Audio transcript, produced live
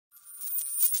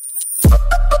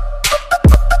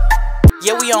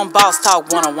Yeah, we on Boss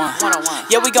Talk 101.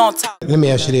 Yeah, we gonna talk. Let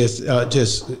me ask you this,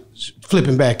 just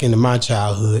flipping back into my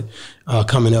childhood,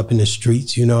 coming up in the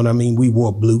streets, you know what I mean? We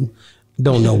wore blue.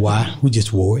 Don't know why. We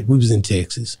just wore it. We was in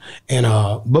Texas. And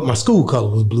but my school color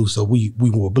was blue, so we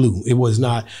wore blue. It was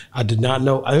not, I did not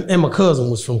know, and my cousin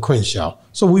was from Crenshaw,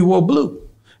 so we wore blue,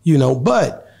 you know,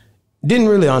 but didn't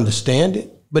really understand it.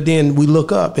 But then we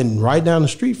look up, and right down the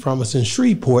street from us in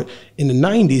Shreveport, in the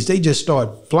 90s, they just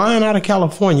started flying out of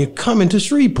California, coming to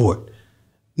Shreveport.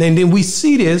 And then we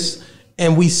see this,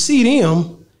 and we see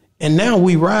them, and now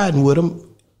we riding with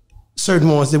them, certain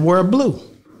ones that wear blue.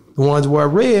 The ones that wear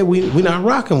red, we're not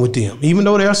rocking with them, even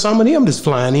though there are some of them that's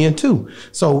flying in too.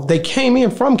 So they came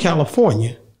in from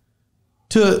California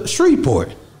to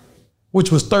Shreveport,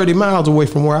 which was 30 miles away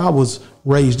from where I was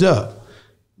raised up.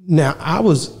 Now, I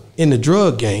was in the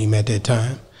drug game at that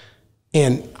time,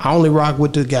 and I only rock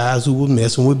with the guys who were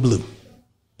messing with blue.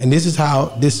 And this is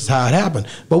how it happened.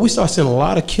 But we started seeing a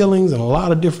lot of killings and a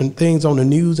lot of different things on the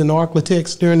news and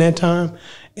Arklatex during that time,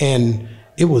 and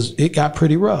it got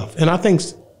pretty rough. And I think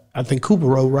Cooper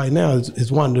Road right now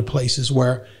is one of the places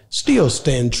where still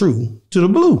stand true to the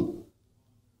blue.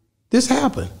 This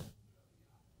happened.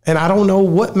 And I don't know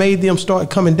what made them start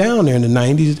coming down there in the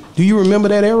 90s. Do you remember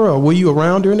that era, or were you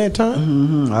around during that time?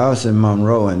 Mm-hmm. I was in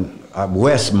Monroe, and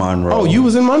West Monroe. Oh, you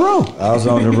was in Monroe? I was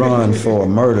on the run for a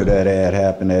murder that had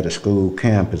happened at a school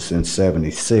campus in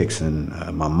 '76, and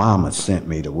my mama sent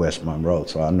me to West Monroe,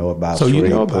 so I know about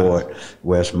Shreveport,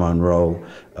 West Monroe,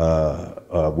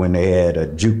 when they had a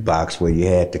jukebox where you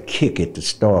had to kick it to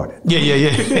start it. Yeah.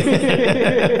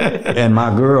 And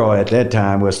my girl at that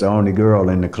time was the only girl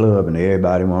in the club, and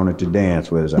everybody wanted to dance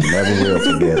with us. I never will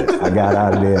forget it. I got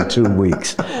out of there in 2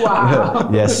 weeks. Wow.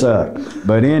 Yes, sir.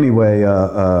 But anyway,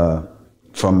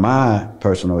 from my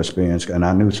personal experience, and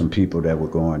I knew some people that were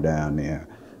going down there,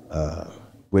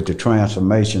 with the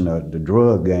transformation of the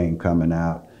drug game coming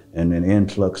out and an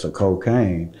influx of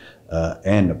cocaine,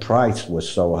 and the price was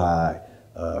so high,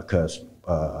 because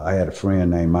I had a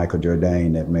friend named Michael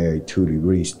Jordan that married Tootie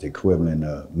Reese, the equivalent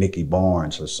of Mickey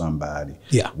Barnes or somebody.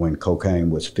 Yeah. When cocaine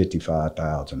was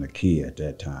 $55,000 a key at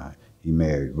that time. He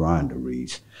married Rhonda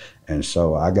Reese. And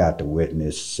so I got to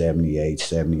witness 78,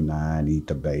 79,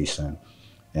 Ether Basin.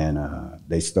 And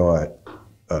they start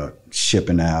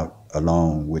shipping out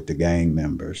along with the gang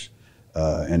members.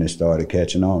 And it started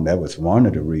catching on. That was one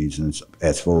of the reasons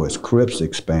as far as Crips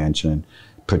expansion,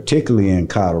 particularly in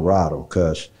Colorado,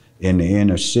 because in the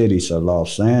inner cities of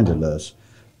Los Angeles,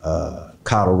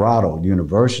 Colorado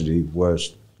University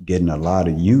was getting a lot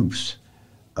of youth,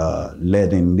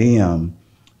 letting them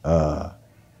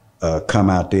come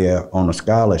out there on a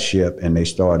scholarship, and they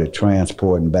started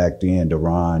transporting back then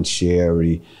Deron,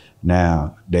 Sherry.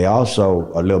 Now, they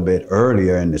also, a little bit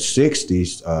earlier in the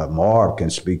 60s, Marv can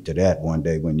speak to that one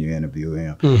day when you interview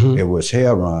him, It was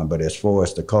heroin, but as far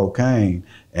as the cocaine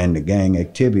and the gang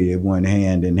activity, it went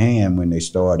hand in hand when they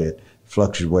started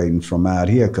fluctuating from out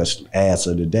here, because as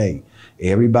of the day,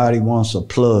 everybody wants a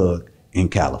plug in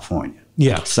California.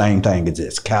 Yeah. Same thing as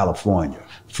this, California,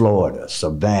 Florida,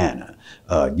 Savannah,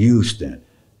 Houston.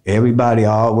 Everybody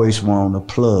always want a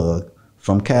plug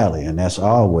from Cali, and that's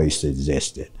always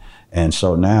existed. And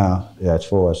so now, as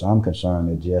far as I'm concerned,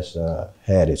 it just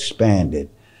had expanded,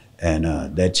 and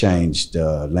that changed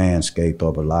the landscape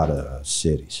of a lot of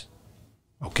cities.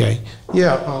 Okay.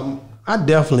 Yeah, I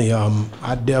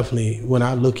definitely, when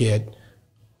I look at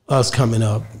us coming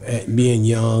up, at being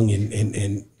young,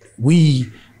 and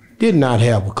we did not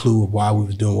have a clue of why we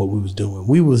was doing what we was doing.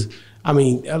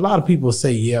 A lot of people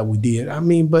say, yeah, we did.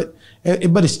 But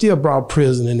it still brought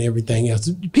prison and everything else.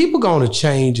 People going to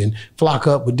change and flock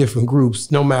up with different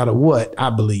groups no matter what, I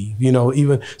believe. You know,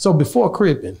 even so before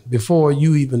Crippin', before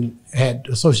you even had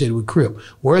associated with Crip,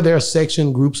 were there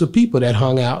section groups of people that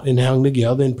hung out and hung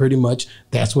together, and pretty much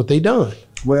that's what they done?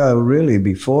 Well, really,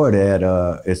 before that,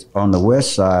 it's on the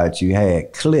west side, you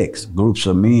had cliques, groups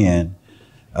of men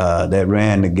that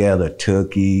ran together.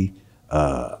 Tookie,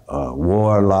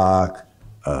 Warlock,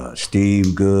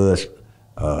 Steve Goods,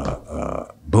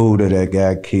 Buddha that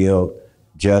got killed,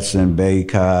 Judson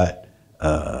Baycott,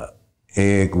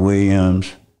 Eric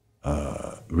Williams,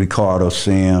 Ricardo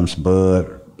Sims,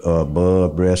 Bud,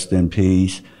 rest in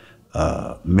peace,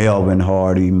 Melvin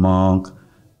Hardy, Monk,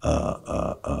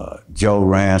 Joe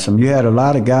Ransom. You had a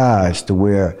lot of guys to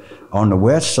where on the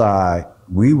west side,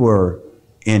 we were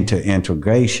into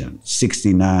integration,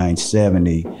 69,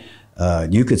 70.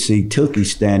 You could see Tookie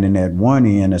standing at one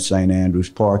end of St. Andrews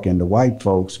Park and the white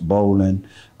folks bowling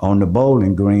on the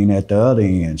bowling green at the other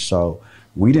end. So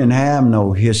we didn't have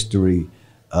no history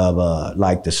of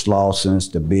like the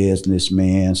Slausons, the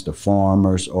businessmen, the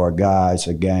farmers, or guys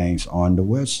or gangs on the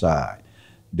west side.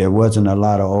 There wasn't a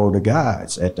lot of older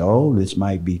guys. At the oldest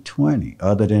might be 20.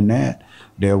 Other than that,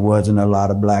 there wasn't a lot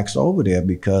of blacks over there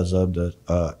because of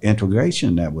the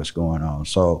integration that was going on.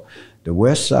 So the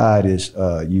west side is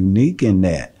unique in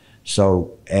that.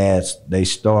 So as they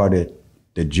started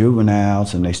the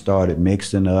juveniles and they started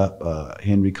mixing up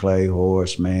Henry Clay,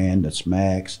 Horace Mann, the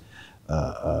Smacks,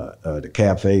 the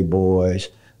Cafe Boys,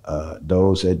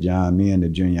 those at John Muir and the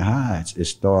junior highs, it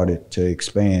started to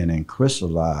expand and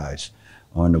crystallize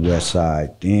on the west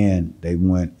side. Then they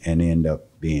went and ended up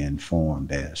being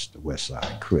formed as the West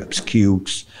Side Crips.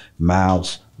 Cukes,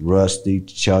 Mouse, Rusty,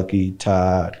 Chucky,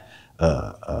 Todd,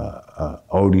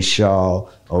 Odie Shaw,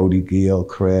 Odie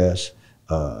Gilchrist,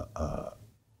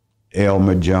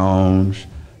 Elmer Jones,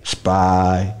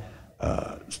 Spy,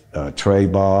 Trey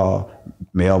Ball,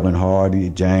 Melvin Hardy,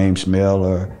 James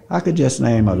Miller. I could just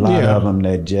name a lot of them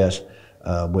that just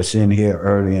was in here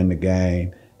early in the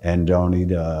game and don't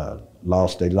either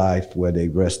lost their life where they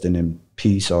resting in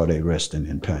peace or they resting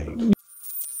in pain.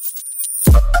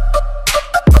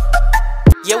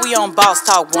 Yeah, we on Boss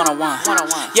Talk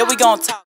 101. Yeah, we gonna talk.